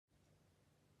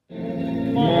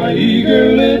My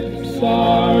eager lips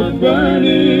are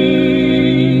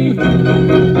burning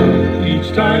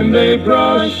each time they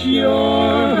brush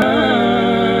your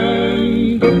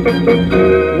hand.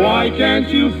 Why can't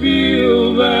you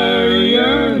feel their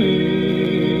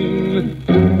yearning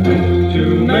to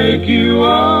make you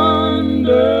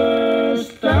understand?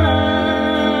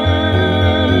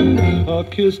 A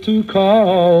kiss to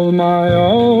call my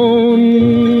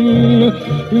own,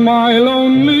 my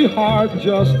lonely heart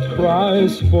just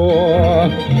cries for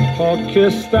a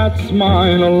kiss that's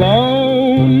mine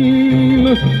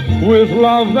alone, with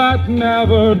love that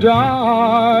never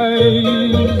dies.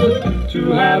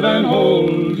 To have and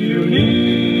hold you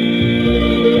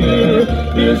near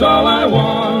is all I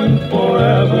want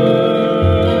forever.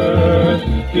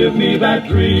 Give me that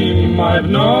dream I've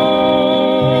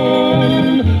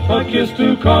known, a kiss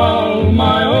to call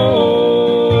my own.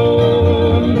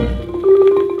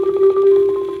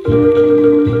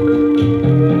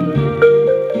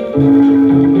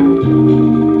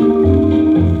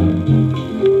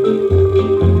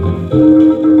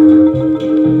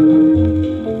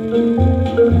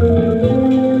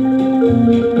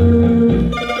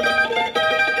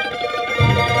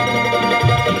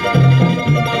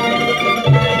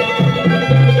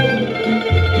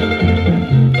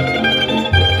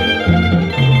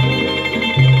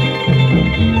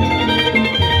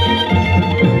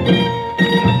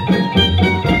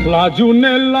 Laggiù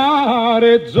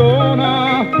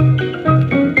nell'Arizona,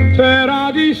 terra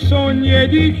di sogni e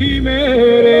di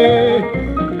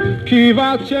chimere, chi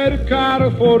va a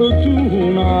cercar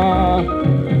fortuna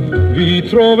vi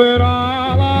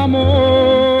troverà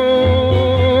l'amor.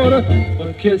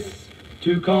 A kiss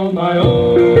to call my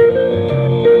own,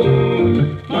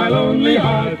 my lonely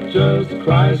heart just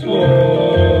cries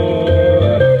for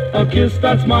a kiss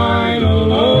that's mine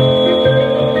alone,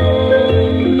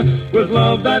 with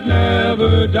love that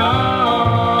never dies.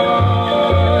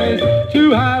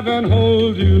 To have and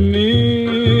hold you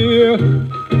near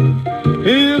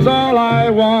is all I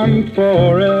want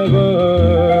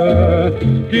forever.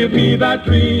 Give me that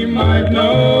dream I've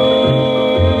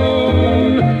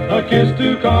known, a kiss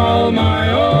to call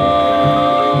my own.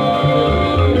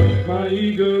 My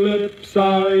eager lips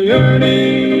are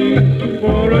yearning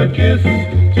for a kiss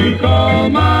to call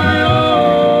my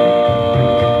own.